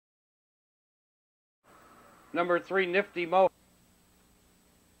Number 3, Nifty Mo.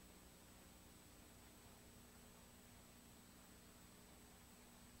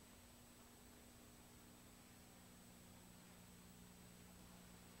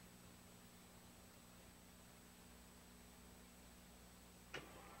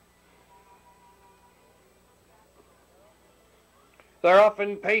 They're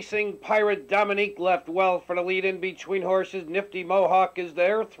often pacing. Pirate Dominique left well for the lead in between horses. Nifty Mohawk is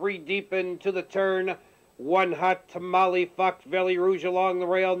there, 3 deep into the turn. One Hot Tamale, Fox Valley Rouge along the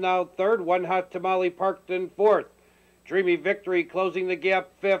rail now third. One Hot Tamale parked in fourth. Dreamy Victory closing the gap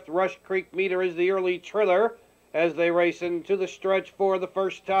fifth. Rush Creek Meter is the early triller as they race into the stretch for the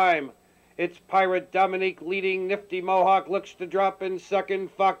first time. It's Pirate Dominique leading. Nifty Mohawk looks to drop in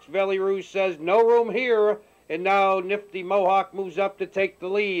second. Fox Valley Rouge says no room here. And now Nifty Mohawk moves up to take the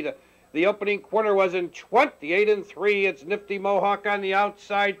lead. The opening quarter was in 28-3. It's Nifty Mohawk on the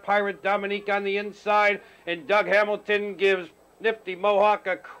outside, Pirate Dominique on the inside, and Doug Hamilton gives Nifty Mohawk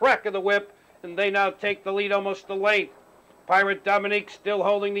a crack of the whip, and they now take the lead almost a length. Pirate Dominique still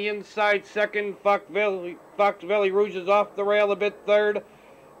holding the inside second. Fox Valley Rouge is off the rail a bit third.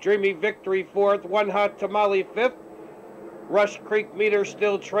 Dreamy Victory fourth. One Hot Tamale fifth. Rush Creek Meter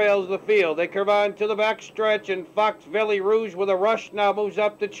still trails the field. They curve on to the backstretch, and Fox Valley Rouge with a rush now moves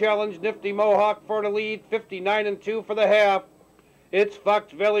up to challenge Nifty Mohawk for the lead. 59-2 for the half. It's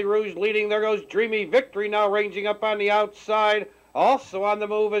Fox Valley Rouge leading. There goes Dreamy Victory now ranging up on the outside. Also on the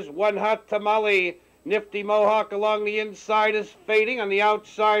move is One Hot Tamale. Nifty Mohawk along the inside is fading. On the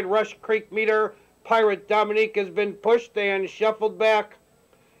outside, Rush Creek Meter. Pirate Dominique has been pushed and shuffled back.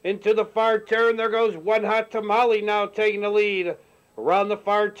 Into the far turn, there goes One Hot Tamale now taking the lead. Around the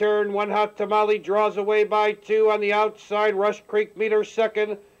far turn, One Hot Tamale draws away by 2. On the outside, Rush Creek Meter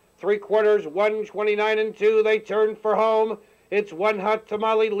second. 3/4, 129-2. They turn for home. It's One Hot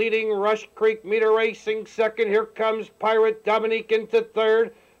Tamale leading. Rush Creek Meter racing second. Here comes Pirate Dominique into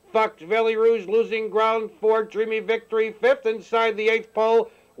third. Fox Valley Rouge losing ground fourth. Dreamy Victory fifth. Inside the 8th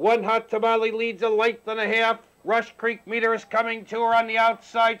pole, One Hot Tamale leads a length and a half. Rush Creek Meter is coming to her on the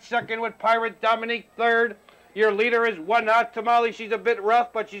outside second with Pirate Dominique third. Your leader is One Hot Tamale. She's a bit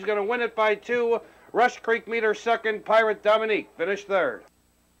rough, but she's going to win it by 2. Rush Creek Meter second. Pirate Dominique finished third.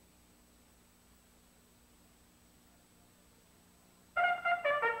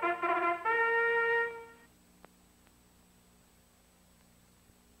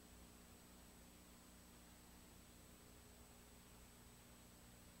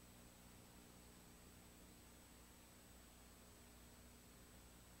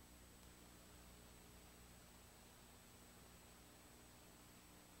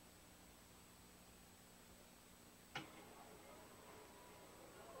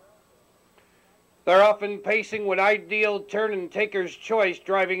 They're often pacing with Ideal Turn and Taker's Choice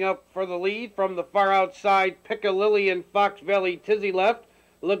driving up for the lead. From the far outside, Piccalilli and Fox Valley Tizzy left,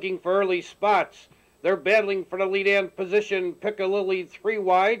 looking for early spots. They're battling for the lead-hand position. Piccalilli 3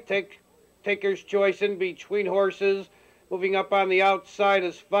 wide. Taker's Choice in between horses. Moving up on the outside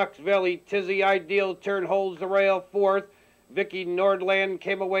is Fox Valley Tizzy. Ideal Turn holds the rail 4th. Vicky Nordland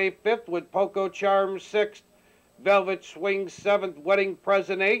came away 5th with Poco Charm 6th. Velvet Swing 7th, Wedding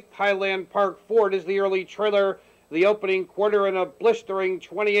Present 8th. Highland Park Ford is the early trailer. The opening quarter in a blistering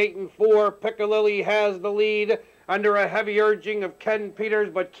 28-4. Piccalilli has the lead under a heavy urging of Ken Peters,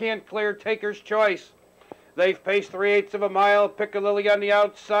 but can't clear Taker's Choice. They've paced 3/8 of a mile. Piccalilli on the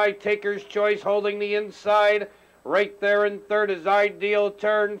outside. Taker's Choice holding the inside. Right there in third is Ideal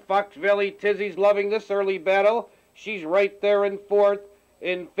Turn. Fox Valley Tizzy's loving this early battle. She's right there in fourth.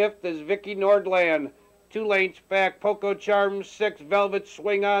 In fifth is Vicky Nordland. 2 lengths back, Poco Charm 6th, Velvet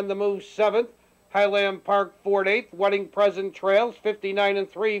Swing on the move 7th, Highland Park Ford 8th, Wedding Present trails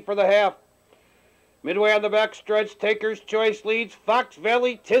 59-3 for the half. Midway on the backstretch, Taker's Choice leads. Fox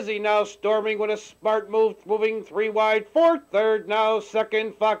Valley Tizzy now storming with a smart move, moving 3 wide. 4th, 3rd, now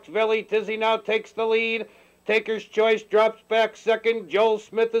 2nd. Fox Valley Tizzy now takes the lead. Taker's Choice drops back 2nd. Joel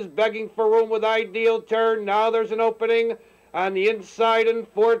Smith is begging for room with Ideal Turn. Now there's an opening on the inside in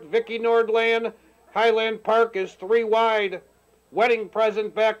 4th. Vicky Nordland. Highland Park is 3 wide. Wedding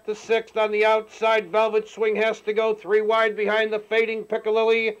Present back to 6th on the outside. Velvet Swing has to go 3 wide behind the fading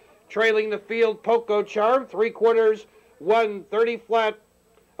Piccalilli. Trailing the field, Poco Charm. 3/4, 130 flat.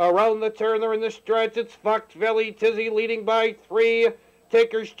 Around the turn, they're in the stretch. It's Fox Valley Tizzy leading by 3.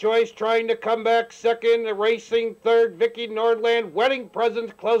 Taker's Choice trying to come back 2nd. Racing 3rd, Vicky Nordland. Wedding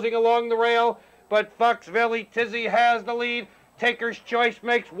Present closing along the rail. But Fox Valley Tizzy has the lead. Taker's Choice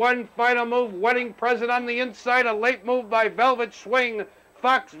makes one final move. Wedding Present on the inside. A late move by Velvet Swing.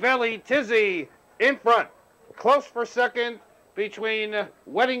 Fox Valley Tizzy in front. Close for second between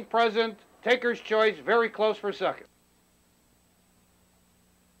Wedding Present Taker's Choice, very close for second.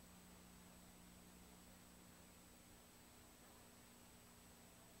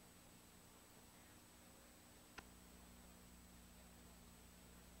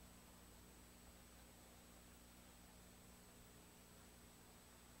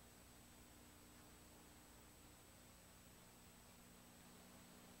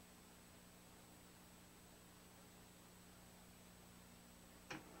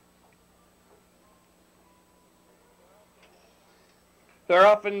 They're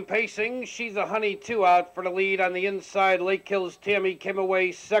up and pacing. She's a Honey 2 out for the lead on the inside. Lake Hills Tammy came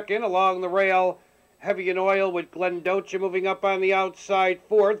away second. Along the rail, Heavy in Oil with Glendocha moving up on the outside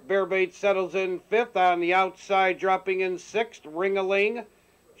fourth. Bearbait settles in fifth. On the outside, dropping in sixth, Ring-a-Ling.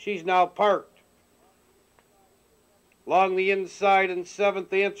 She's now parked. Along the inside in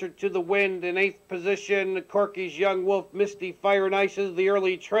seventh, Answer to the Wind. In eighth position, Corky's Young Wolf, Misty Fire and Ice is the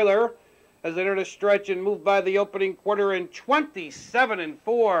early trailer as they enter the stretch and move by the opening quarter in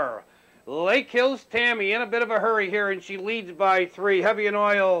 27-4. Lake Hills Tammy in a bit of a hurry here, and she leads by 3. Heavy in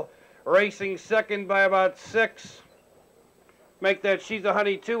Oil racing second by about 6. Make that She's a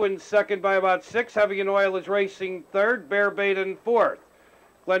Honey 2 in second by about 6. Heavy in Oil is racing third. Bearbait in fourth.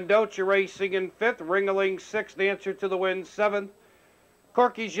 Glendocha racing in fifth. Ring-a-Ling sixth. Answer to the Wind seventh.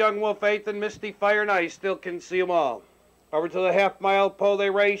 Corky's Young Wolf eighth, and Misty Fire and Ice still can see them all. Over to the half-mile pole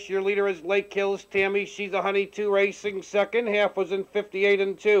race. Your leader is Lake Hills Tammy. She's a Honey 2 racing second. Half was in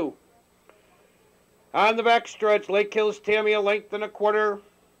 58-2. On the backstretch, Lake Hills Tammy a length and a quarter.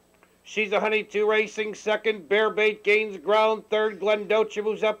 She's a Honey 2 racing second. Bearbait gains ground third. Glendocha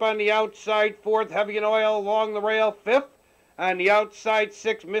moves up on the outside fourth. Heavy in Oil along the rail fifth. On the outside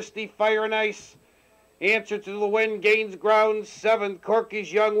sixth, Misty Fire and Ice. Answer to the Wind gains ground seventh.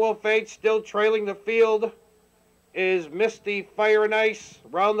 Corky's Young Wolf eighth. Still trailing the field is Misty Fire and Ice.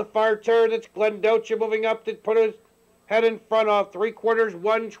 Around the far turn, it's Glendocha moving up to put his head in front off 3/4,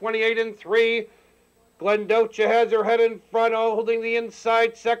 1:28-3. Glendocha has her head in front, all holding the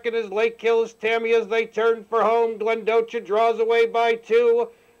inside. Second is Lake Hills Tammy as they turn for home. Glendocha draws away by 2.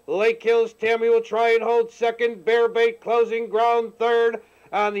 Lake Hills Tammy will try and hold second. Bearbait closing ground third.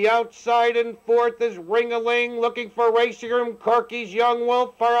 On the outside and fourth is Ring-a-Ling looking for racing room. Corky's Young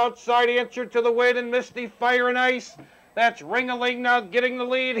Wolf far outside. Answer to the Wind and Misty Fire and Ice. That's Ring-a-Ling now getting the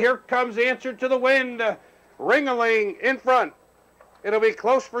lead. Here comes Answer to the Wind. Ring-a-Ling in front. It'll be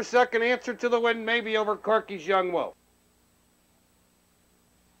close for second. Answer to the Wind maybe over Corky's Young Wolf.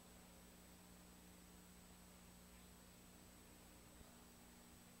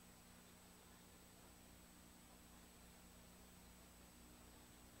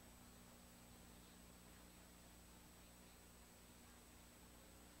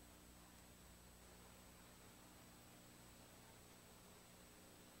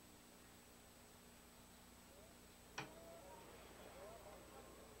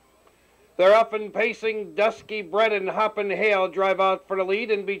 They're up and pacing. Dusky Bread and Hoppin' Hale drive out for the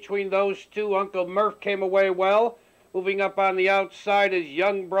lead. In between those two, Uncle Murph came away well. Moving up on the outside is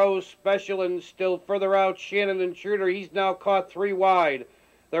Young Bros Special, and still further out, Shannon Intruder. He's now caught 3 wide.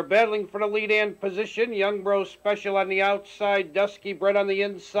 They're battling for the lead and position. Young Bros Special on the outside, Dusky Bread on the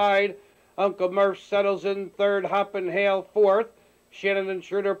inside. Uncle Murph settles in third, Hoppin' Hale fourth. Shannon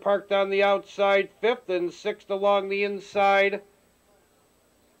Intruder parked on the outside fifth, and sixth along the inside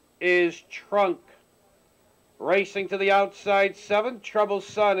is Trunk. Racing to the outside seventh, Trouble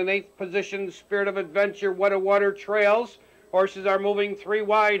Sun in eighth position, Spirit of Adventure, What a Water trails. Horses are moving 3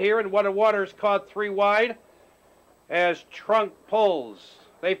 wide here, and What a Water's caught 3 wide as Trunk pulls.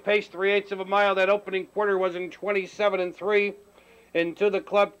 They paced 3/8 of a mile. That opening quarter was in 27-3. Into the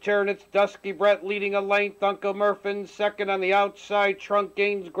club turn, it's Dusky Brett leading a length. Uncle Murph in second. On the outside, Trunk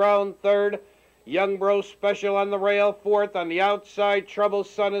gains ground third. Young Bro Special on the rail fourth. On the outside, Trouble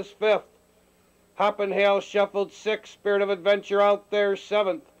Sun is fifth. Hoppin' Hale shuffled sixth. Spirit of Adventure out there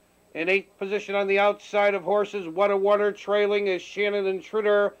seventh. In eighth position on the outside of horses, What a Water trailing is Shannon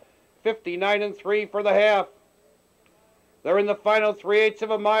Intruder, 59-3 for the half. They're in the final 3/8 of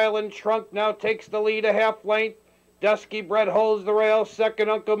a mile, and Trunk now takes the lead a half length. Dusky Bread holds the rail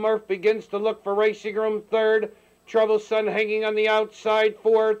second. Uncle Murph begins to look for racing room third. Trouble Sun hanging on the outside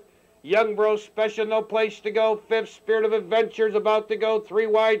fourth. Young Bro Special, no place to go fifth. Spirit of Adventure's about to go 3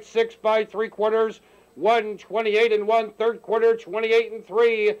 wide, 6 by 3/4, 1:28 1/3 quarter,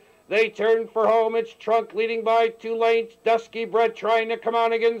 28-3. They turn for home. It's Trunk leading by 2 lengths. Dusky Bread trying to come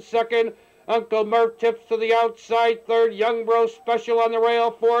on again second. Uncle Murph tips to the outside third. Young Bro Special on the rail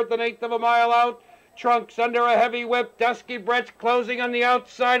fourth, 1/8 of a mile out. Trunks under a heavy whip. Dusky Brett's closing on the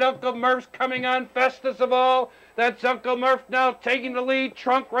outside. Uncle Murph's coming on fastest of all. That's Uncle Murph now taking the lead.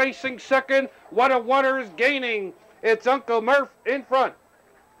 Trunk racing second. What a Water is gaining. It's Uncle Murph in front.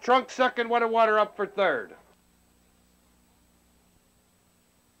 Trunk second. What a Water up for third.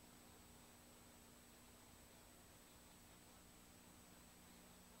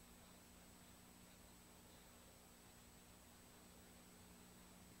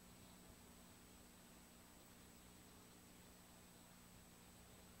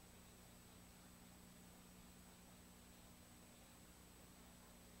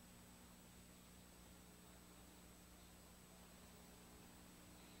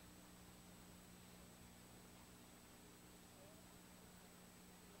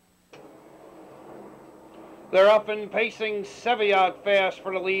 They're up and pacing. Sevy out fast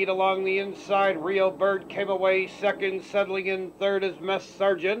for the lead along the inside. Rio Bird came away second. Settling in third is Mess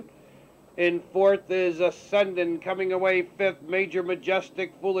Sergeant. In fourth is Ascendant. Coming away fifth, Major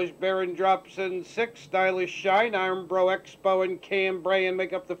Majestic. Foolish Baron drops in sixth. Stylish Shine, Armbro Expo, and Cambrian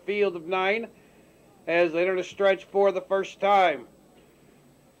make up the field of 9 as they enter the stretch for the first time.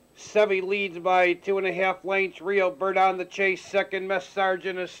 Sevy leads by 2.5 lengths. Rio Bird on the chase second. Mess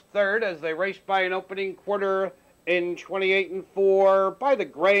Sergeant is third as they race by an opening quarter in 28 and 4 by the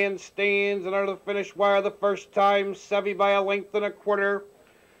grandstands and under the finish wire the first time. Sevy by a length and a quarter.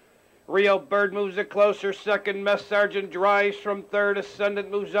 Rio Bird moves it closer second. Mess Sergeant drives from third.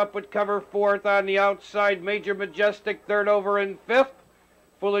 Ascendant moves up with cover fourth. On the outside, Major Majestic third over in fifth.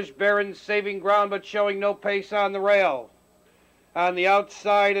 Foolish Baron saving ground but showing no pace on the rail. On the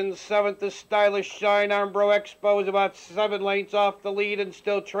outside in seventh is Stylish Shine. Armbro Expo is about 7 lengths off the lead and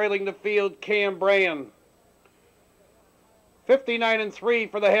still trailing the field, Cambrian. 59 and 3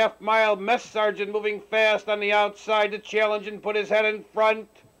 for the half mile. Mess Sergeant moving fast on the outside to challenge and put his head in front.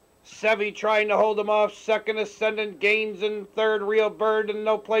 Sevy trying to hold him off second. Ascendant gains in third. Rio Bird and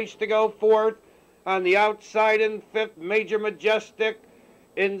no place to go fourth. On the outside in fifth, Major Majestic.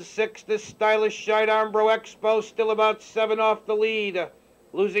 In sixth is Stylish Shine. Armbro Expo still about 7 off the lead.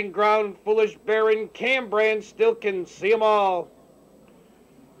 Losing ground, Foolish Baron. Cambrian still can see them all.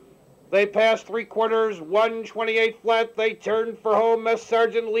 They pass 3/4, 1:28 flat. They turn for home. Mess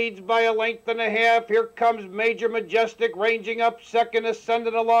Sergeant leads by a length and a half. Here comes Major Majestic ranging up second.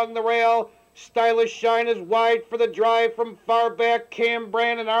 Ascendant along the rail. Stylish Shine is wide for the drive from far back.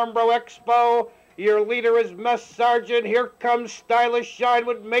 Cambrian and Armbro Expo. Your leader is Mess Sergeant. Here comes Stylish Shine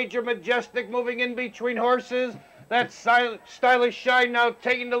with Major Majestic moving in between horses. That's Stylish Shine now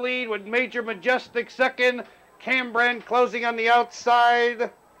taking the lead with Major Majestic second. Cambrian closing on the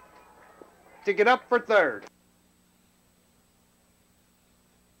outside to get up for third.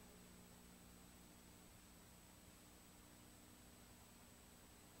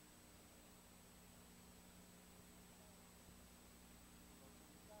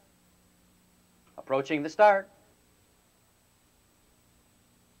 Approaching the start.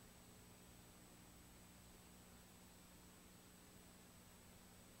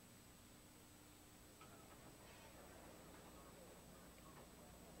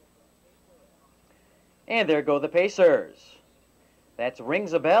 And there go the pacers. That's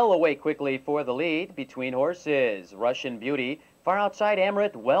Rings a Bell away quickly for the lead. Between horses, Russian Beauty. Far outside,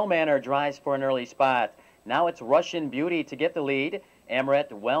 Amaret Wellmanor drives for an early spot. Now it's Russian Beauty to get the lead. Amaret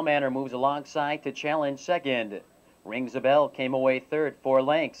Wellmanor moves alongside to challenge second. Rings a Bell came away third, 4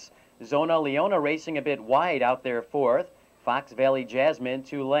 lengths. Zona Leona racing a bit wide out there fourth. Fox Valley Jasmine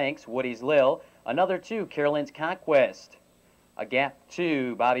 2 lengths. Woody's Lil another 2. Carolyn's Conquest. A gap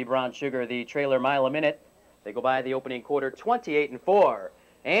 2. Bobby Brown Sugar the trailer mile a minute. They go by the opening quarter 28 and 4.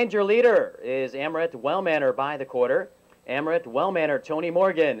 And your leader is Amaret Wellmanor by the quarter. Amaret Wellmanor, Tony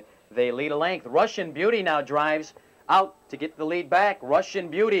Morgan. They lead a length. Russian Beauty now drives out to get the lead back. Russian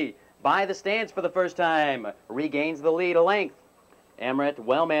Beauty by the stands for the first time. Regains the lead a length. Amaret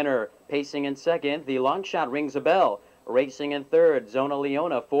Wellmanor pacing in second. The long shot Rings a Bell racing in third. Zona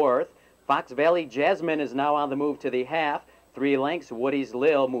Leona fourth. Fox Valley Jasmine is now on the move to the half. 3 lengths. Woody's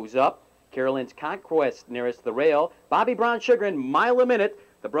Lil moves up. Carolyn's Conquest nearest the rail. Bobby Brown Sugar in mile a minute.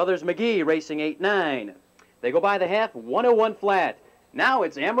 The brothers McGee racing 8-9. They go by the half 101 flat. Now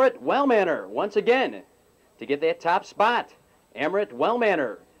it's Amaret Wellmanor once again to get that top spot. Amaret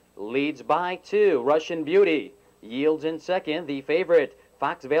Wellmanor leads by 2. Russian Beauty yields in second. The favorite,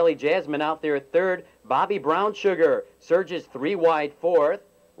 Fox Valley Jasmine, out there third. Bobby Brown Sugar surges 3 wide fourth.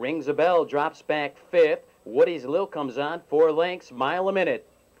 Rings a Bell drops back fifth. Woody's Lil comes on 4 lengths, mile a minute.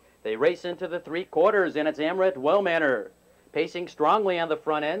 They race into the 3/4, and it's Amaret Wellmanor pacing strongly on the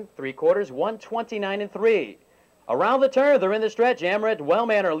front end. 3/4, 1:29 and 3. Around the turn, they're in the stretch. Amaret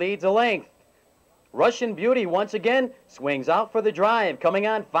Wellmanor leads a length. Russian Beauty once again swings out for the drive. Coming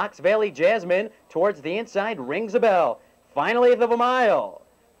on, Fox Valley Jasmine towards the inside, rings a bell. Final eighth of a mile.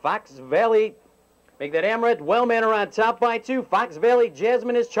 Fox Valley, make that Amaret Wellmanor on top by 2. Fox Valley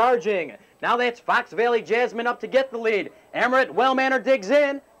Jasmine is charging. Now that's Fox Valley Jasmine up to get the lead. Amaret Wellmanor digs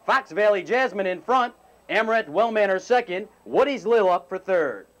in. Fox Valley Jasmine in front. Amaret Wellmanor second. Woody's Lil up for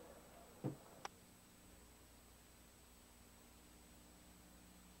third.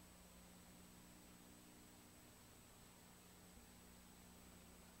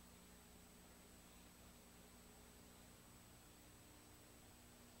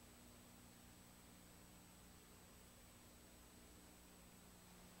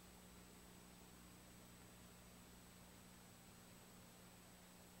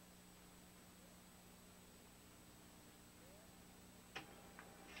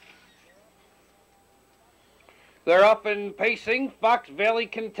 They're up and pacing. Fox Valley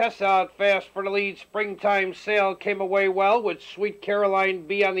Contessa out fast for the lead. Springtime Sale came away well with Sweet Caroline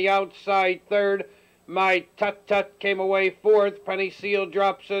B on the outside third. My Tut Tut came away fourth. Penny Seal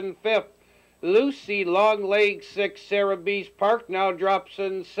drops in fifth. Lucy Long Leg sixth. Sarah B's Park now drops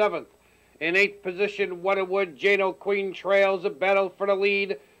in seventh. In eighth position, Whatawood Jano Queen trails a battle for the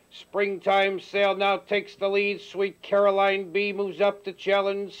lead. Springtime Sale now takes the lead. Sweet Caroline B moves up to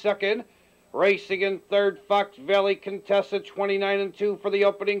challenge second. Racing in third, Fox Valley Contessa, 29-2 for the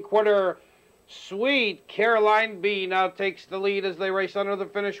opening quarter. Sweet Caroline B now takes the lead as they race under the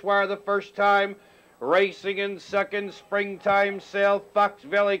finish wire the first time. Racing in second, Springtime Sale, Fox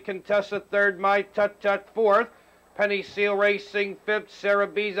Valley Contessa third, My Tut Tut fourth. Penny Seal racing fifth, Sarah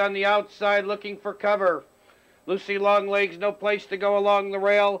B's on the outside looking for cover. Lucy Longlegs no place to go along the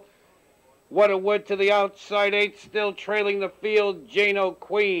rail. Whatawood to the outside eighth, still trailing the field, Jano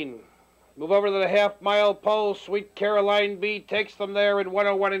Queen. Move over to the half-mile pole. Sweet Caroline B takes them there in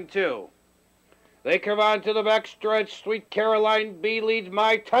 101-2. They come on to the backstretch. Sweet Caroline B leads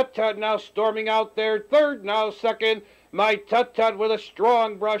My Tut Tut now storming out there. Third, now second. My Tut Tut with a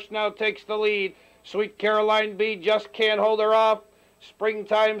strong brush now takes the lead. Sweet Caroline B just can't hold her off.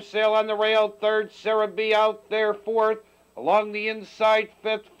 Springtime Sale on the rail. Third, Sarah B out there fourth. Along the inside,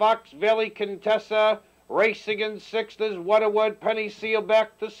 fifth, Fox Valley Contessa. Racing in sixth is Whatawood. Penny Seal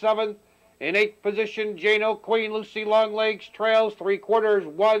back to seventh. In eighth position, Jano Queen, Lucy Longlegs trails, 3/4,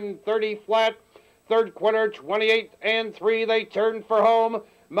 1:30 flat. Third quarter, 28-3. They turn for home.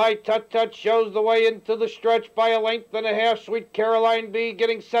 My Tut Tut shows the way into the stretch by a length and a half. Sweet Caroline B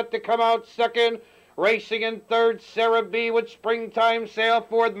getting set to come out second. Racing in third, Sarah B with Springtime Sale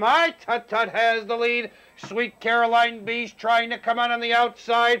fourth. My Tut Tut has the lead. Sweet Caroline B's trying to come on the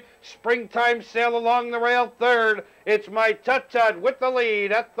outside. Springtime Sale along the rail third. It's My Tut Tut with the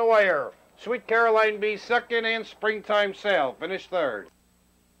lead at the wire. Sweet Caroline B second and Springtime Sale finished third.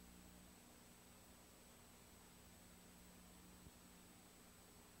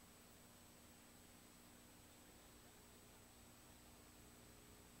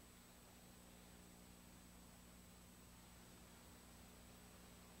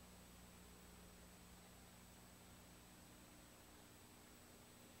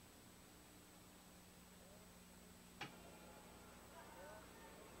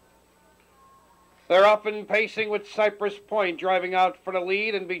 They're up and pacing with Cypress Point driving out for the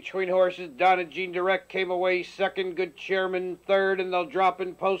lead, and between horses, Donna Jean Direct came away second, Good Chairman third, and they'll drop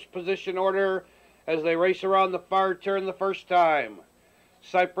in post position order as they race around the far turn the first time.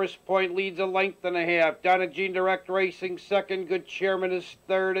 Cypress Point leads a length and a half. Donna Jean Direct racing second, Good Chairman is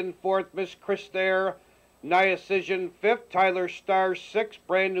third, and fourth, Miss Christair. Niacision fifth, Tyler Star sixth,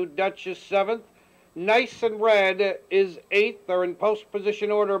 Brand New Duchess seventh. Nice and Red is eighth. They're in post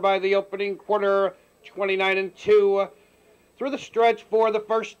position order by the opening quarter, 29-2. Through the stretch for the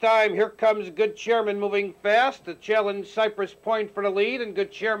first time, here comes Good Chairman moving fast to challenge Cypress Point for the lead, and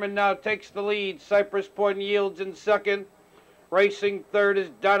Good Chairman now takes the lead. Cypress Point yields in second. Racing third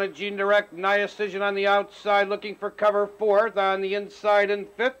is Donna Jean Direct. Niacision on the outside looking for cover fourth. On the inside and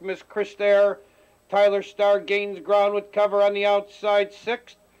fifth, Miss Christair. Tyler Star gains ground with cover on the outside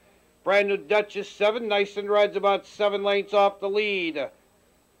sixth. Brand New Duchess 7, Nice and Red's about 7 lengths off the lead.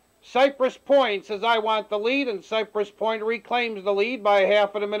 Cypress Point says, I want the lead, and Cypress Point reclaims the lead by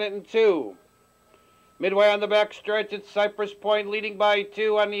 1/2 minute and 2. Midway on the back stretch, it's Cypress Point leading by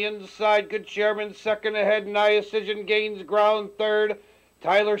 2 on the inside. Good Chairman second ahead. Niacision gains ground third.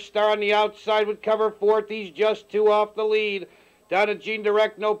 Tyler Star on the outside with cover fourth. He's just 2 off the lead. Down to Jean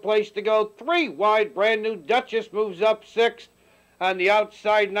Direct, no place to go. 3 wide. Brand New Duchess moves up sixth. On the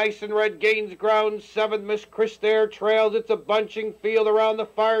outside, Nice and Red gains ground. 7th, Miss Christair trails. It's a bunching field around the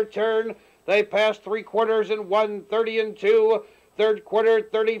far turn. They pass 3/4 in 1:30 and 2. third quarter,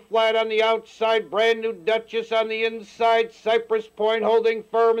 30 flat on the outside. Brand New Duchess on the inside. Cypress Point holding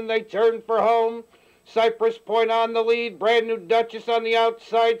firm, and they turn for home. Cypress Point on the lead. Brand New Duchess on the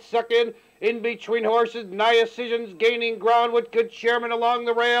outside. Second. In between horses, Niacision's gaining ground with Good Chairman along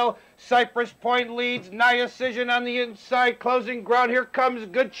the rail. Cypress Point leads. Niacision on the inside, closing ground. Here comes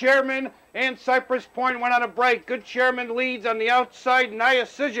Good Chairman, and Cypress Point went on a break. Good Chairman leads on the outside.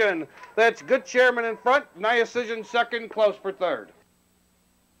 Niacision. That's Good Chairman in front. Niacision second, close for third.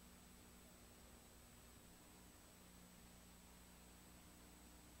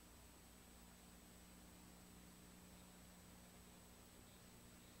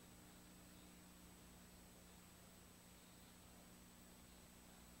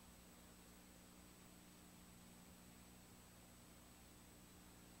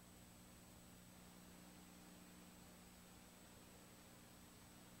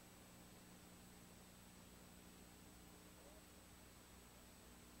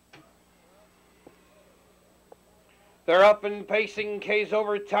 They're up and pacing. K's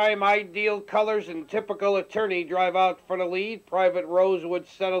Overtime, Ideal Colors, and Typical Attorney drive out for the lead. Private Rosewood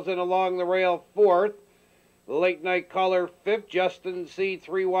settles in along the rail fourth. Late Night Caller fifth. Justin C.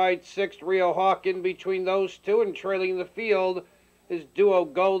 3 wide sixth. Rio Hawk in between those two, and trailing the field is duo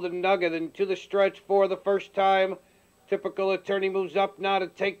Golden Nugget into the stretch for the first time. Typical Attorney moves up now to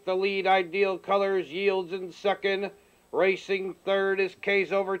take the lead. Ideal Colors yields in second. Racing third is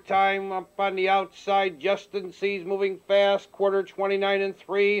K's Overtime. Up on the outside, Justin C's moving fast. Quarter 29 and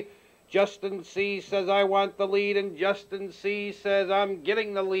 3. Justin C says, I want the lead, and Justin C says, I'm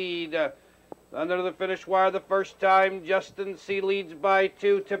getting the lead. Under the finish wire the first time, Justin C leads by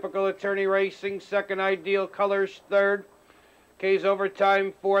 2. Typical Attorney racing second. Ideal Colors third. K's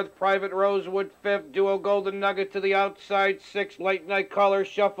Overtime fourth. Private Rosewood fifth. Duo Golden Nugget to the outside sixth. Late Night Caller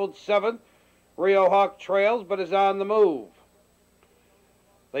shuffled seventh. Rio Hawk trails, but is on the move.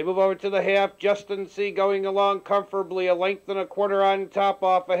 They move over to the half. Justin C going along comfortably. A length and a quarter on top,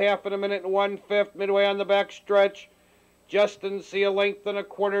 off a half in a minute and 1/5. Midway on the back stretch. Justin C a length and a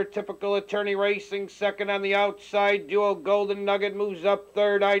quarter. Typical Attorney racing second on the outside. Duo Golden Nugget moves up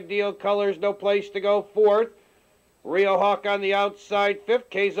third. Ideal Colors, no place to go, fourth. Rio Hawk on the outside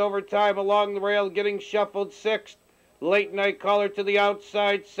fifth. K's Overtime along the rail getting shuffled sixth. Late Night Caller to the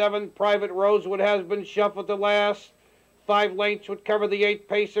outside, seventh. Private Rosewood has been shuffled to last. 5 lengths would cover the 8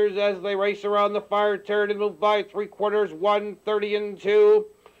 pacers as they race around the fire turn and move by 3/4, 1:30 and 2.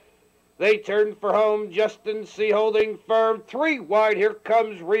 They turn for home. Justin C holding firm. 3 wide. Here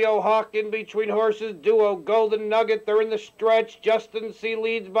comes Rio Hawk in between horses. Duo Golden Nugget. They're in the stretch. Justin C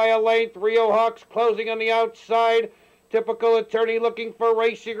leads by a length. Rio Hawk's closing on the outside. Typical Attorney looking for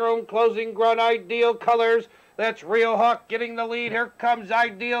racing room. Closing ground. Ideal Colors. That's Rio Hawk getting the lead. Here comes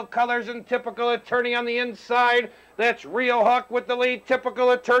Ideal Colors and Typical Attorney on the inside. That's Rio Hawk with the lead.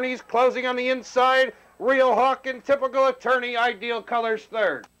 Typical Attorney's closing on the inside. Rio Hawk and Typical Attorney. Ideal Colors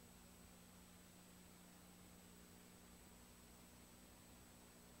third.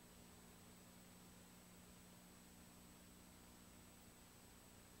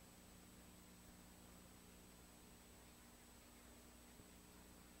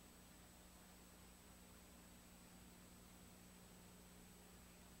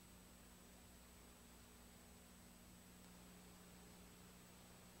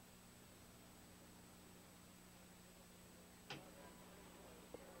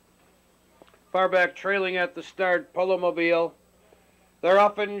 Far back trailing at the start, Polomobile. They're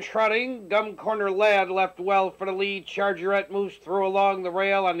up and trotting. Gum Corner Lad left well for the lead. Chargerette moves through along the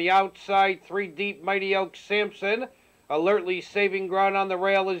rail. On the outside, 3 deep, Mighty Oak Sampson. Alertly saving ground on the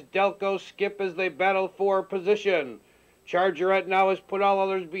rail is Delco Skip as they battle for position. Chargerette now has put all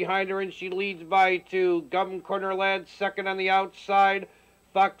others behind her, and she leads by 2. Gum Corner Lad second on the outside.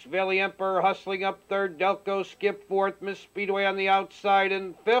 Fox Valley Emperor hustling up third. Delco Skip fourth. Miss Speedway on the outside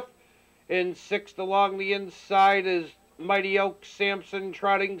in fifth. In sixth along the inside is Mighty Oak Sampson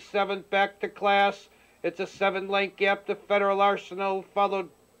trotting seventh back to class. It's a 7-length gap to Federal Arsenal, followed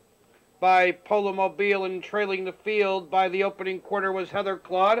by Polomobile, and trailing the field by the opening quarter was Heather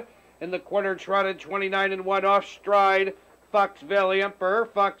Claude. In the quarter trotted 29 and 1 off stride. Fox Valley Emperor.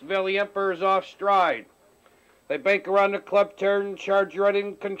 Fox Valley Emperor is off stride. They bank around the club turn. Chargerette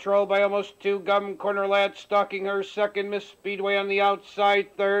in control by almost 2. Gum Corner Lad stalking her second. Miss Speedway on the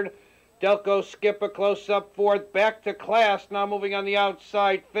outside third. Delco Skip a close-up fourth. Back to class, now moving on the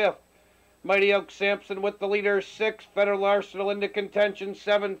outside fifth. Mighty Oak Sampson with the leader sixth. Federal Arsenal into contention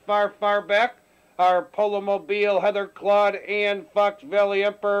 7. Far back are Polomobile, Heather Claude, and Fox Valley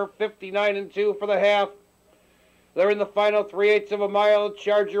Emperor. 59 and 2 for the half. They're in the final 3/8 of a mile.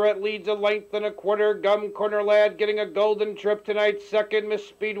 Chargerette leads a length and a quarter. Gum Corner Lad getting a golden trip tonight. Second, Miss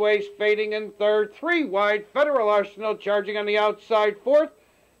Speedway's fading in third. 3 wide, Federal Arsenal charging on the outside. Fourth,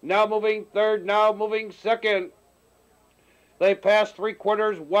 now moving third, now moving second. They pass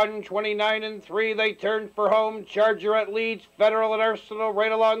 3/4, 1:29 and 3. They turn for home. Chargerette leads. Federal and Arsenal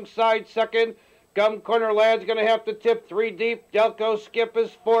right alongside second. Gum Corner Lad's going to have to tip 3 deep. Delco Skip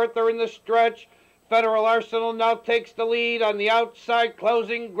is fourth. They're in the stretch. Federal Arsenal now takes the lead. On the outside,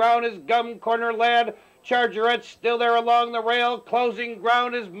 closing ground is Gum Corner Lad. Chargerette still there along the rail. Closing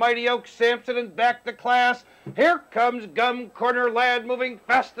ground is Mighty Oak Sampson, and back to class. Here comes Gum Corner Lad moving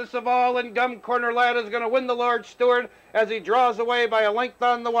fastest of all, and Gum Corner Lad is going to win the Lord Stewart as he draws away by a length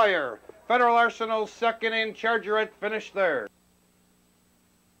on the wire. Federal Arsenal second and Chargerette finished third.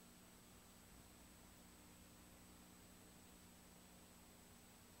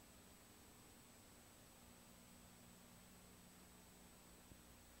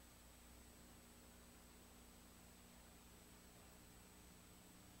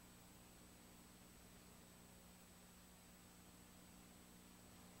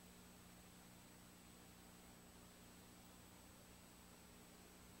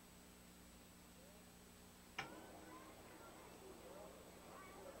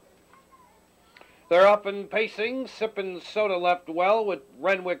 They're up and pacing. Sippin' Soda left well with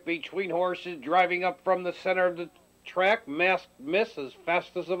Renwick between horses, driving up from the center of the track. Masked Miss is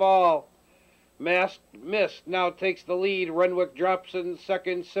fastest of all. Masked Miss now takes the lead. Renwick drops in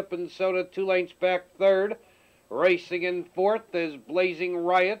second. Sippin' Soda 2 lengths back third. Racing in fourth is Blazing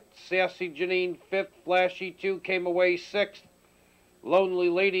Riot. Sassy Janine fifth. Flashy 2 came away sixth. Lonely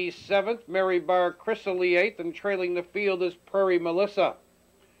Lady seventh. Mary Bar Chrysalie eighth. And trailing the field is Prairie Melissa.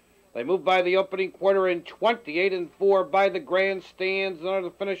 They move by the opening quarter in 28 and 4 by the grandstands. Under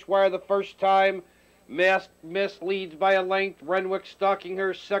the finish wire the first time. Masked Miss leads by a length. Renwick stalking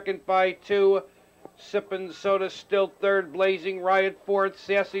her second by 2. Sippin' Soda still third. Blazing Riot fourth.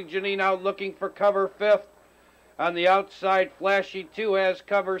 Sassy Janine out looking for cover fifth. On the outside, Flashy 2 has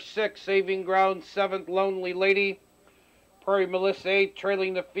cover 6. Saving ground 7th. Lonely Lady. Prairie Melissa 8th.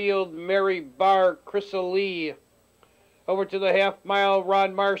 Trailing the field, Mary Bar Chrysalie. Over to the half-mile,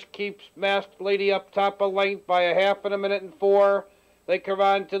 Ron Marsh keeps Masked Lady up top a length by a half and a minute and 4. They curve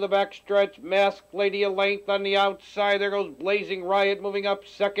on to the backstretch. Masked Lady a length on the outside. There goes Blazing Riot moving up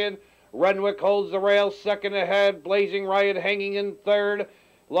second. Renwick holds the rail second ahead. Blazing Riot hanging in third.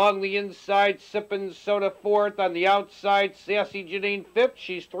 Along the inside, Sippin' Soda fourth. On the outside, Sassy Janine fifth.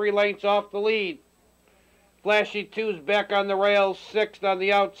 She's 3 lengths off the lead. Flashy 2's back on the rail sixth. On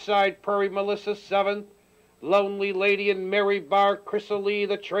the outside, Prairie Melissa seventh. Lonely Lady and Mary Bar Chrysalie,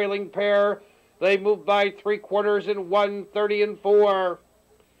 the trailing pair. They move by 3/4 in 1:30 and 4.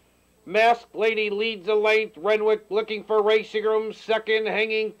 Masked Lady leads a length. Renwick looking for racing room second.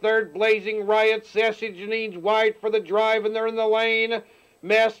 Hanging third, Blazing Riot. Sassy Janine's wide for the drive, and they're in the lane.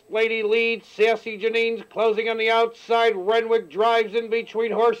 Masked Lady leads. Sassy Janine's closing on the outside. Renwick drives in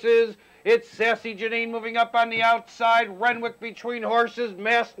between horses. It's Sassy Janine moving up on the outside. Renwick between horses.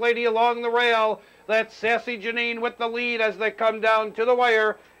 Masked Lady along the rail. That's Sassy Janine with the lead as they come down to the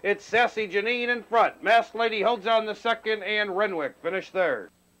wire. It's Sassy Janine in front. Masked Lady holds on the second, and Renwick finished third.